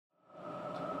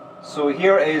So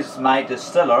here is my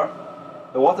distiller.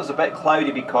 The water's a bit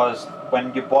cloudy because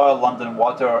when you boil London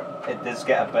water it does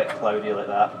get a bit cloudy like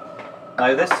that.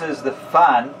 Now this is the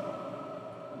fan.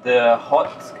 The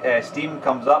hot steam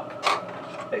comes up,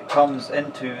 it comes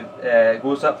into,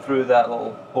 goes up through that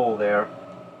little hole there,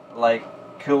 like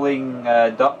cooling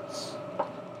ducts,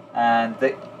 and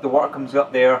the water comes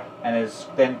up there and is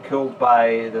then cooled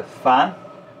by the fan.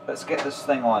 Let's get this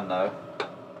thing on now.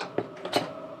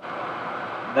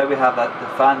 Now we have the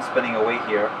fan spinning away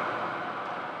here,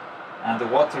 and the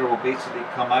water will basically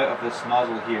come out of this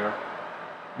nozzle here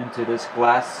into this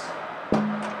glass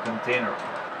container.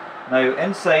 Now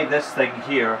inside this thing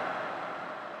here,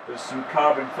 there's some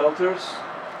carbon filters.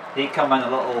 They come in a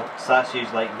little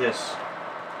sachets like this,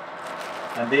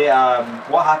 and they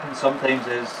what happens sometimes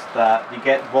is that you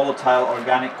get volatile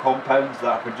organic compounds that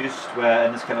are produced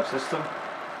in this kind of system,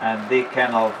 and they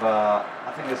kind of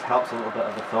I think this helps a little bit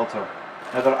of the filter.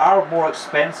 Now there are more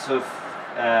expensive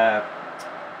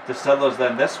distillers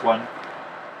than this one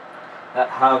that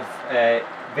have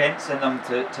vents in them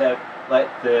to let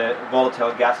the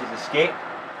volatile gases escape,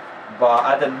 but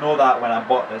I didn't know that when I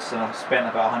bought this, and I spent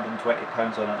about £120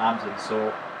 on it on Amazon.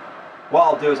 So what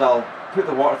I'll do is I'll put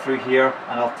the water through here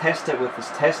and I'll test it with this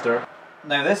tester.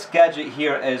 Now this gadget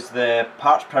here is the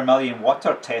parts per million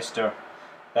water tester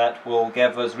that will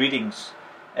give us readings.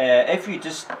 If you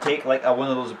just take like one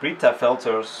of those Brita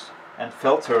filters and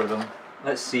filter them,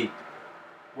 let's see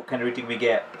what kind of reading we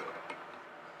get.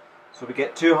 So we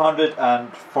get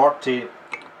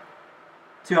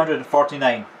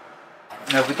 249.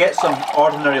 Now if we get some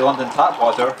ordinary London tap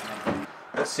water,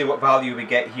 let's see what value we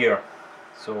get here.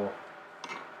 So,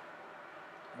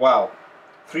 wow,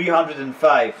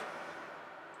 305.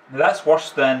 Now that's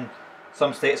worse than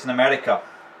some states in America.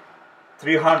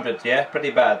 300, yeah,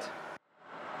 pretty bad.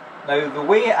 Now the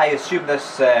way I assume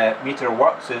this meter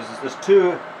works is there's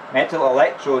two metal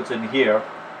electrodes in here,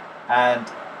 and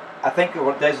I think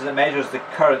what it does is it measures the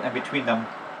current in between them,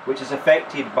 which is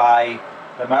affected by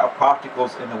the amount of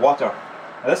particles in the water.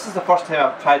 Now this is the first time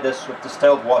I've tried this with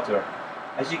distilled water.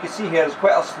 As you can see here, there's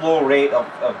quite a slow rate of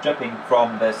dripping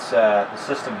from this the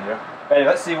system here. But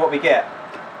anyway, let's see what we get.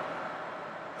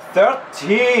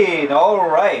 13!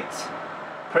 Alright!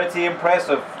 Pretty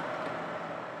impressive.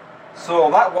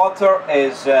 So that water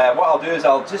is, what I'll do is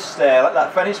I'll just let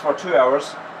that finish for 2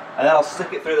 hours, and then I'll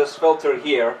stick it through this filter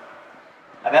here,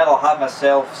 and then I'll have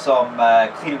myself some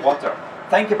clean water.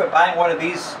 Think about buying one of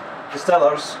these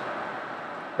distillers,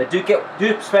 but do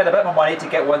spend a bit more money to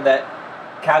get one that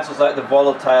cancels out the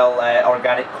volatile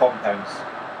organic compounds.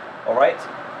 Alright,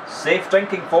 safe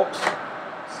drinking folks,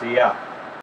 see ya.